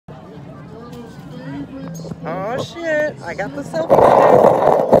Oh shit, I got the selfie stick.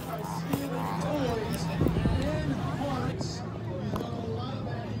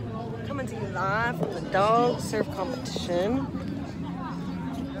 Coming to you live from the dog surf competition.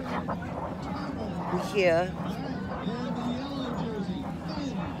 We here.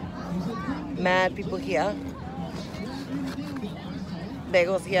 Mad people here.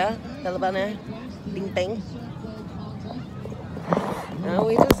 Bagels here. Bella Bunny. Bing bang. No,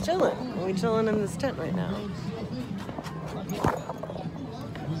 we just chilling. We chilling in this tent right now.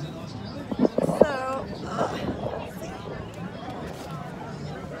 So,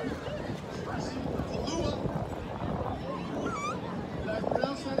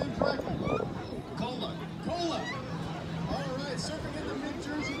 Cola. All right, surfing in the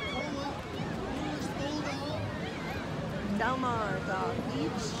mid-Jersey Cola. Del Mar Dog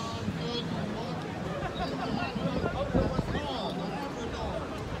Beach.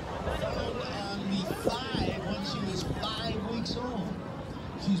 When she was 5 weeks old.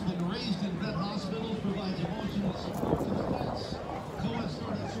 She's been raised in vet hospitals, provides emotional support to the vets. Cohen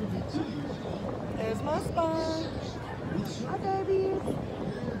started serving 2 years ago. There's my spawn. Hi, babies.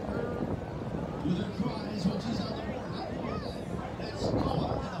 With her cries when she's on the board. That's Cohen in the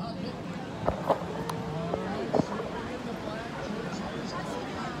hot pit.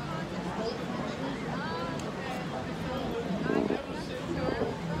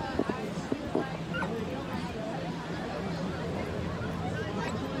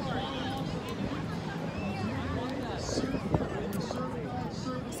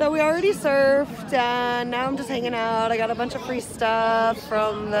 So we already surfed and now I'm just hanging out. I got a bunch of free stuff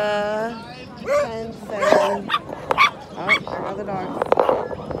from the fence and oh, there are the dogs.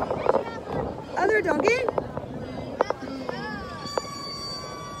 Other doggy?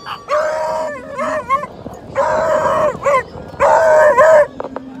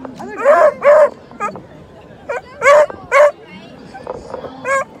 Other doggy?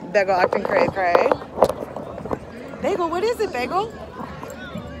 Bagel acting cray cray. Bagel, what is it, Bagel?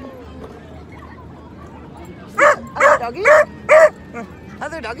 Other doggies?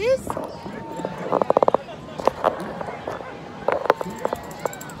 Other doggies?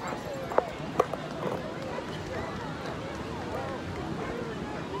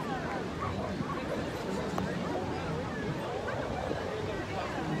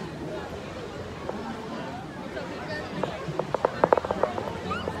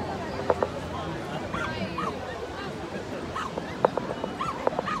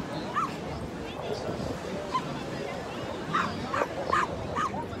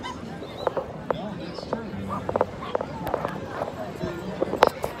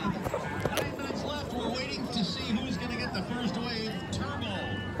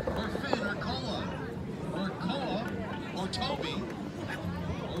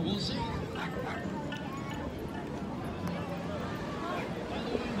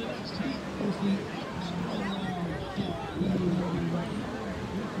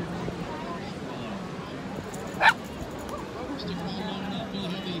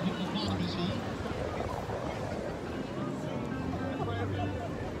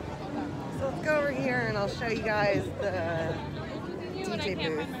 So let's go over here and I'll show you guys the DJ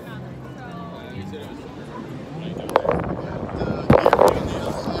booth.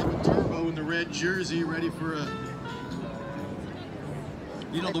 Turbo in the red jersey, ready for a.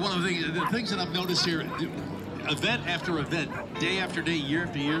 You know, the things that I've noticed here, event after event, day after day, year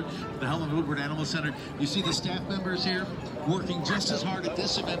after year, the Helen Woodward Animal Center, you see the staff members here working just as hard at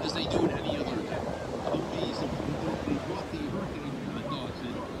this event as they do at any other event. They brought the hurricane dogs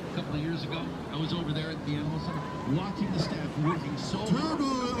in a couple of years ago. I was over there at the Animal Center watching the staff working so hard.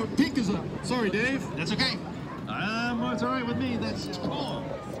 Turbo or pink is up. Sorry, Dave. That's okay. It's all right with me. That's cool.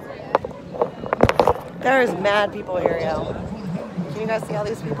 There's mad people here, yo. Can you guys see all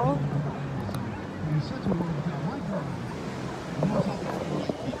these people?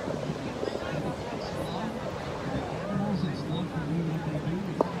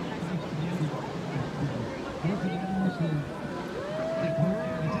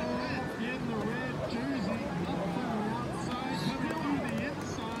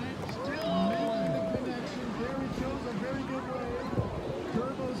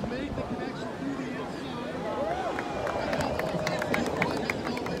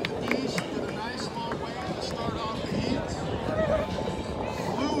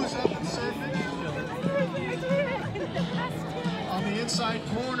 Inside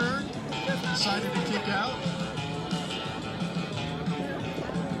corner, decided to kick out.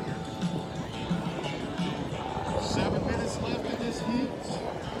 Seven minutes left in this heat.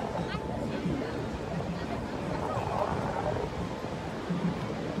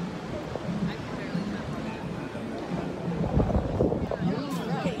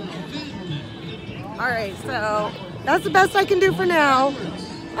 All right, so that's the best I can do for now.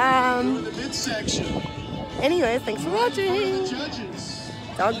 Anyways, thanks for watching.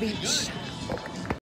 Dog Beach.